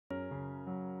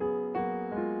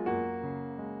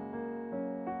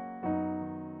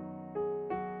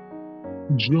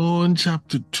John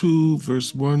chapter 2,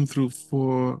 verse 1 through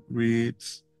 4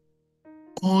 reads,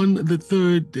 On the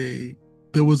third day,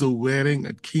 there was a wedding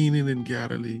at Cana in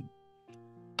Galilee,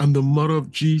 and the mother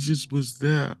of Jesus was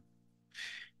there.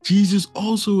 Jesus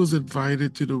also was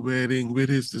invited to the wedding with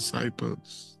his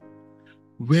disciples.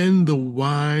 When the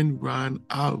wine ran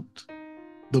out,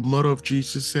 the mother of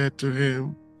Jesus said to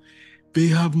him, They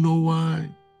have no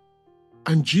wine.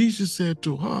 And Jesus said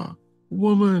to her,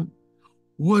 Woman,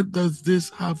 what does this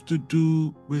have to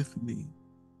do with me?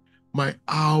 My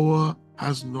hour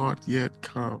has not yet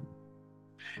come.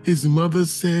 His mother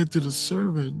said to the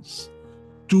servants,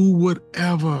 Do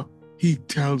whatever he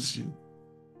tells you.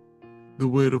 The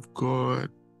word of God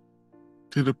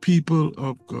to the people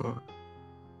of God.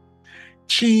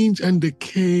 Change and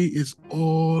decay is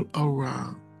all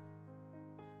around,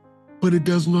 but it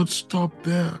does not stop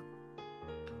there.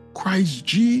 Christ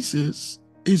Jesus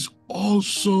is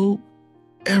also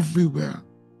everywhere.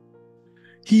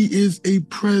 He is a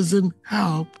present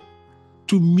help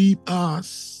to meet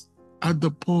us at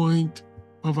the point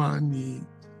of our need.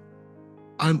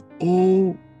 And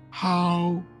oh,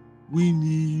 how we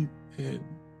need him.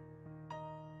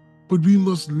 But we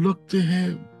must look to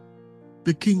him,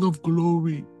 the King of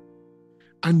glory,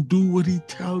 and do what he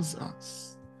tells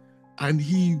us, and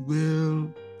he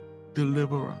will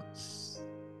deliver us.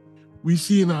 We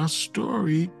see in our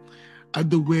story at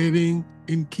the wedding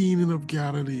in Cana of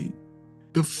Galilee,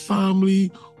 the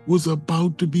family was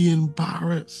about to be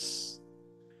embarrassed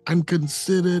and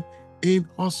considered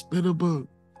inhospitable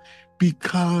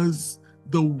because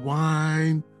the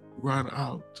wine ran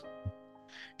out.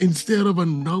 Instead of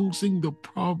announcing the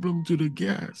problem to the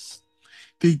guests,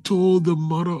 they told the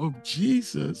mother of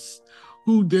Jesus,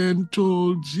 who then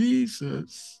told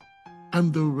Jesus,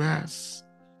 and the rest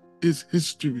is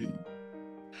history.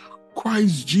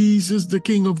 Christ Jesus, the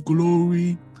King of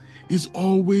glory, is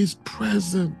always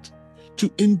present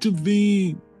to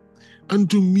intervene and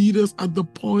to meet us at the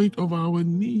point of our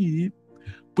need,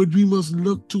 but we must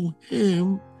look to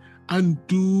him and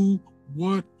do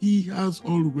what he has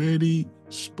already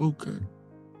spoken.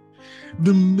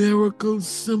 The miracles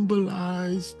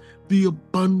symbolize the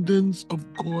abundance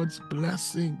of God's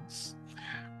blessings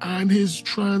and his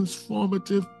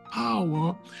transformative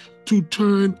power to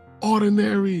turn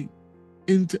ordinary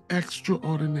into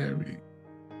extraordinary.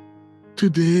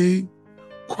 Today,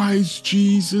 Christ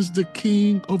Jesus, the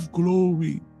King of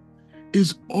glory,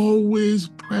 is always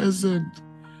present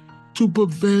to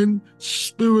prevent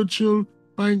spiritual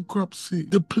bankruptcy,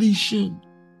 depletion,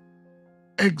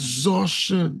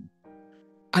 exhaustion,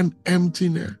 and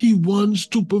emptiness. He wants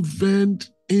to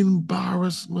prevent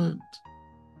embarrassment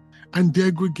and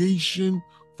degradation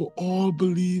for all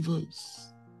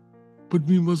believers. But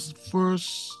we must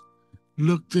first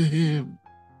look to him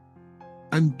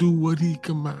and do what he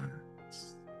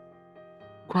commands.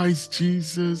 Christ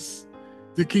Jesus,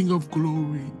 the King of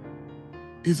glory,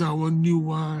 is our new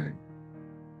wine,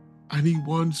 and he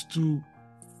wants to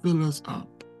fill us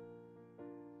up.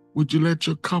 Would you let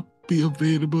your cup be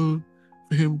available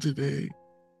for him today?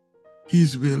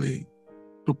 He's willing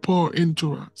to pour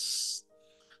into us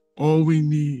all we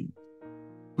need,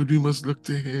 but we must look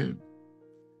to him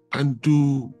and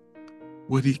do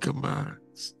what he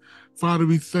commands. Father,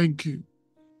 we thank you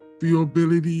for your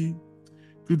ability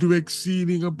to do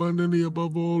exceeding abundantly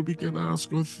above all we can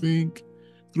ask or think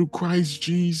through Christ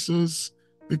Jesus,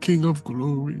 the King of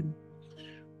glory.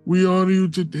 We honor you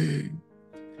today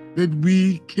that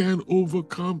we can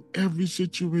overcome every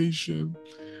situation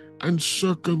and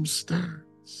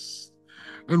circumstance,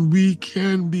 and we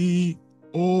can be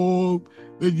all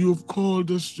that you have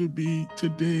called us to be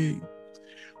today.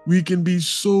 We can be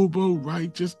sober,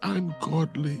 righteous, and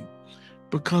godly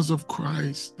because of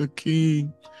Christ, the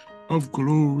King of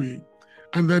glory,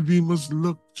 and that we must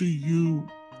look to you,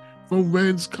 from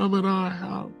whence cometh our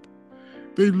help.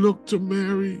 They looked to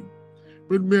Mary,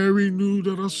 but Mary knew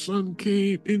that a son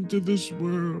came into this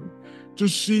world to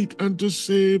seek and to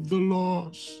save the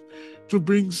lost, to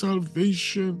bring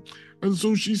salvation. And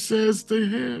so she says to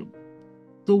him,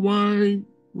 the wine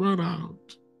ran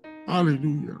out.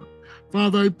 Hallelujah.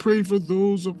 Father, I pray for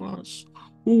those of us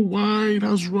whose wine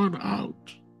has run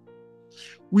out.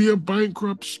 We are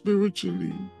bankrupt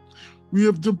spiritually. We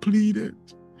have depleted.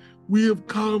 We have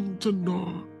come to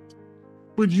naught.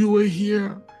 But you are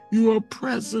here. You are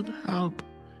present help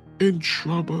in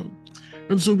trouble.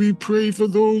 And so we pray for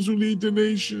those who lead the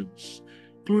nations,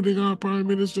 including our Prime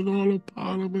Minister and all of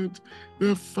Parliament,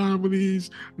 their families,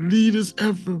 leaders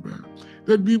everywhere,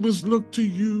 that we must look to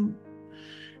you,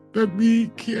 that we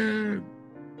can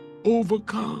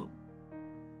overcome.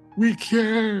 We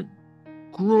can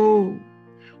grow.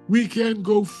 We can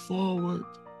go forward,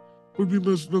 but we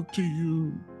must look to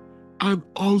you and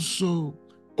also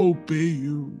obey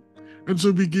you. And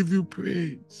so we give you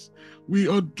praise. We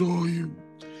adore you.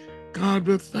 God,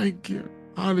 we thank you.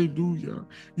 Hallelujah.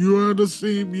 You are the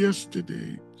same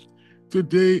yesterday,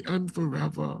 today, and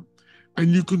forever. And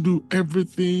you can do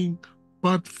everything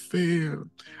but fail.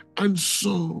 And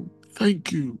so,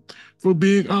 thank you for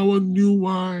being our new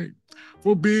wine,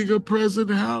 for being a present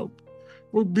help,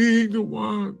 for being the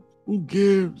one who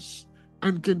gives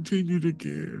and continue to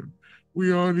give.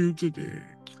 We honor you today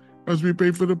as we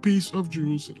pray for the peace of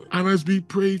Jerusalem and as we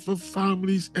pray for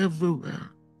families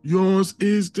everywhere. Yours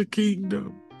is the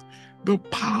kingdom, the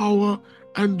power,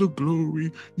 and the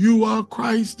glory. You are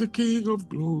Christ, the King of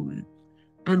glory.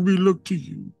 And we look to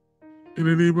you in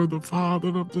the name of the Father,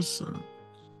 and of the Son,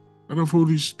 and of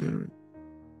Holy Spirit.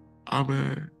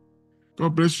 Amen.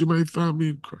 God bless you, my family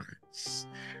in Christ.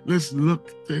 Let's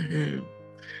look to him.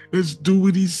 Let's do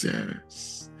what he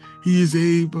says. He is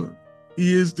able.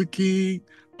 He is the King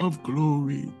of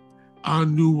glory, our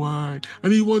new wine.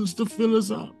 And he wants to fill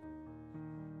us up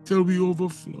till we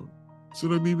overflow, so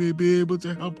that we may be able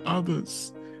to help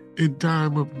others in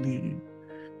time of need.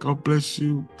 God bless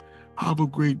you. Have a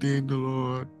great day in the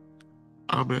Lord.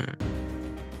 Amen.